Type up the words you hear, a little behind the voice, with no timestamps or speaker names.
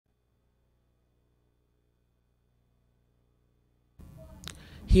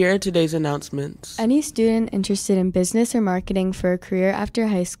Here are today's announcements. Any student interested in business or marketing for a career after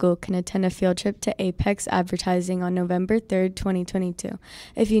high school can attend a field trip to Apex Advertising on November 3rd, 2022.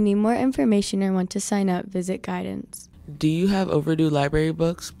 If you need more information or want to sign up, visit Guidance. Do you have overdue library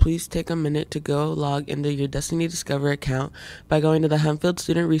books? Please take a minute to go log into your Destiny Discover account by going to the Hempfield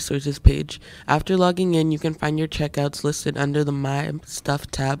Student Resources page. After logging in, you can find your checkouts listed under the My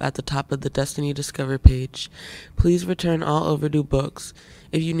Stuff tab at the top of the Destiny Discover page. Please return all overdue books.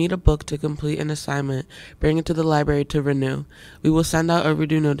 If you need a book to complete an assignment, bring it to the library to renew. We will send out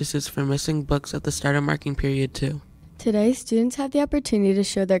overdue notices for missing books at the start of marking period 2. Today, students have the opportunity to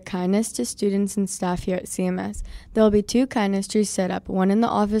show their kindness to students and staff here at CMS. There will be 2 kindness trees set up, one in the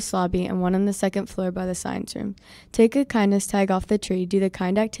office lobby and one on the 2nd floor by the science room. Take a kindness tag off the tree, do the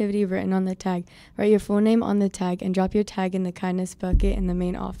kind activity written on the tag, write your full name on the tag, and drop your tag in the kindness bucket in the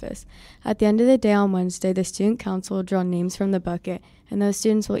main office. At the end of the day on Wednesday, the student council will draw names from the bucket, and those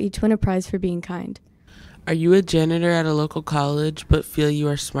students will each win a prize for being kind. Are you a janitor at a local college but feel you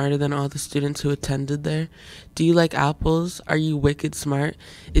are smarter than all the students who attended there? Do you like apples? Are you wicked smart?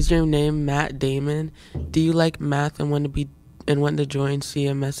 Is your name Matt Damon? Do you like math and want to join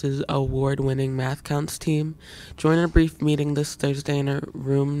CMS's award-winning math counts team? Join a brief meeting this Thursday in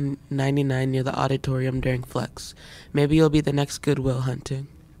room 99 near the auditorium during Flex. Maybe you'll be the next Goodwill Hunting.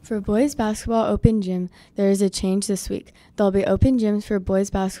 For boys basketball open gym, there is a change this week. There will be open gyms for boys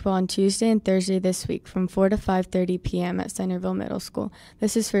basketball on Tuesday and Thursday this week from 4 to 5:30 p.m. at Centerville Middle School.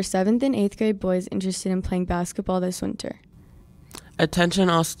 This is for 7th and 8th grade boys interested in playing basketball this winter. Attention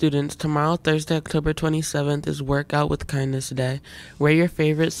all students, tomorrow, Thursday, October 27th, is Workout with Kindness Day. Wear your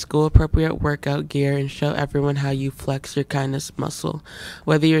favorite school-appropriate workout gear and show everyone how you flex your kindness muscle.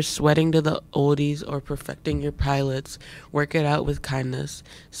 Whether you're sweating to the oldies or perfecting your pilots, work it out with kindness,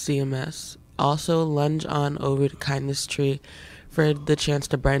 CMS. Also, lunge on over to Kindness Tree for the chance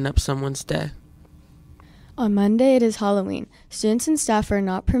to brighten up someone's day. On Monday, it is Halloween. Students and staff are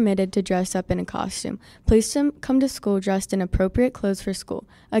not permitted to dress up in a costume. Please come to school dressed in appropriate clothes for school.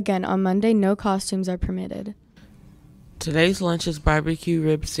 Again, on Monday, no costumes are permitted. Today's lunch is barbecue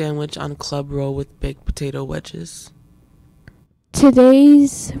rib sandwich on club roll with baked potato wedges.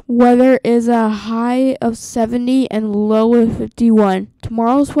 Today's weather is a high of 70 and low of 51.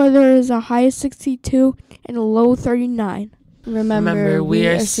 Tomorrow's weather is a high of 62 and a low of 39. Remember, we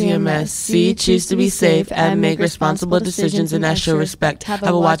are CMS. See, choose to be safe, and make responsible decisions and show respect. Have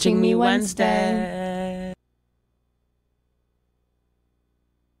a Watching Me Wednesday.